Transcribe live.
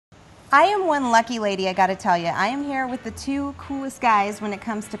I am one lucky lady, I gotta tell you. I am here with the two coolest guys when it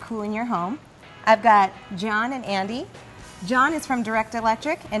comes to cooling your home. I've got John and Andy. John is from Direct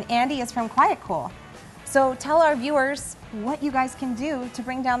Electric and Andy is from QuietCool. So tell our viewers what you guys can do to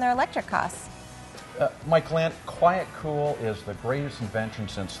bring down their electric costs. Mike Land, QuietCool is the greatest invention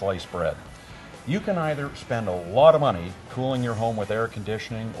since sliced bread. You can either spend a lot of money cooling your home with air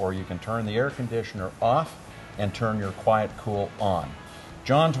conditioning, or you can turn the air conditioner off and turn your QuietCool on.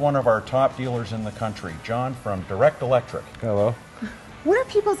 John's one of our top dealers in the country. John from Direct Electric. Hello. What are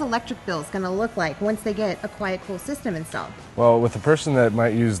people's electric bills going to look like once they get a QuietCool system installed? Well, with a person that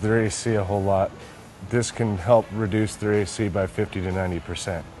might use their AC a whole lot, this can help reduce their AC by 50 to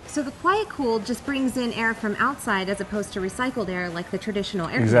 90%. So the QuietCool just brings in air from outside as opposed to recycled air like the traditional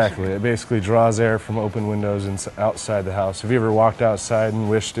air Exactly. conditioner. It basically draws air from open windows outside the house. Have you ever walked outside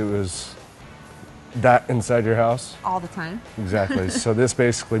and wished it was that inside your house? All the time. Exactly. So this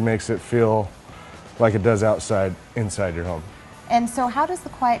basically makes it feel like it does outside, inside your home. And so how does the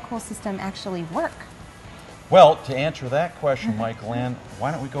QuietCool system actually work? Well, to answer that question, Mike Land,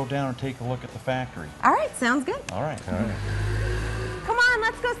 why don't we go down and take a look at the factory? All right, sounds good. All right. All right. Come on,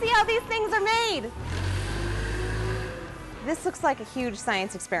 let's go see how these things are made. This looks like a huge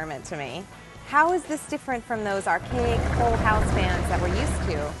science experiment to me. How is this different from those archaic whole house fans that we're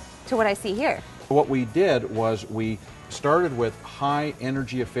used to what I see here? What we did was we started with high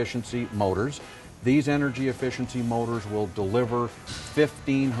energy efficiency motors. These energy efficiency motors will deliver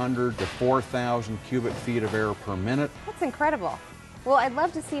 1,500 to 4,000 cubic feet of air per minute. That's incredible. Well, I'd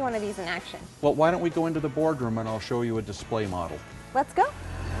love to see one of these in action. Well, why don't we go into the boardroom and I'll show you a display model. Let's go.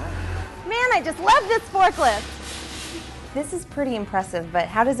 Man, I just love this forklift. This is pretty impressive, but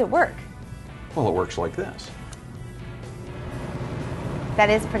how does it work? Well, it works like this. That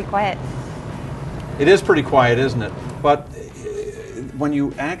is pretty quiet. It is pretty quiet, isn't it? But when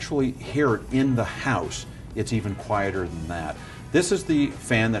you actually hear it in the house, it's even quieter than that. This is the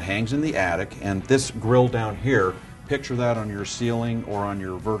fan that hangs in the attic, and this grill down here, picture that on your ceiling or on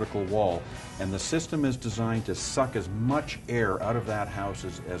your vertical wall. And the system is designed to suck as much air out of that house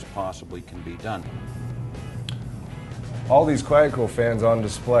as possibly can be done. All these QuietCool fans on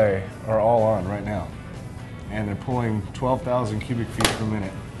display are all on right now. And they're pulling 12,000 cubic feet per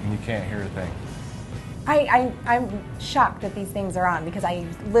minute, and you can't hear a thing. I'm shocked that these things are on because I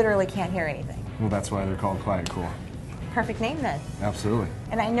literally can't hear anything. Well, that's why they're called QuietCool. Perfect name then. Absolutely.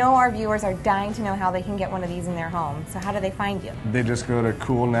 And I know our viewers are dying to know how they can get one of these in their home. So how do they find you? They just go to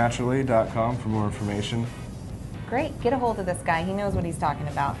coolnaturally.com for more information. Great. Get a hold of this guy. He knows what he's talking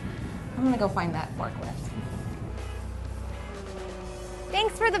about. I'm going to go find that forklift.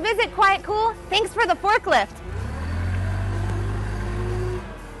 Thanks for the visit, QuietCool. Thanks for the forklift.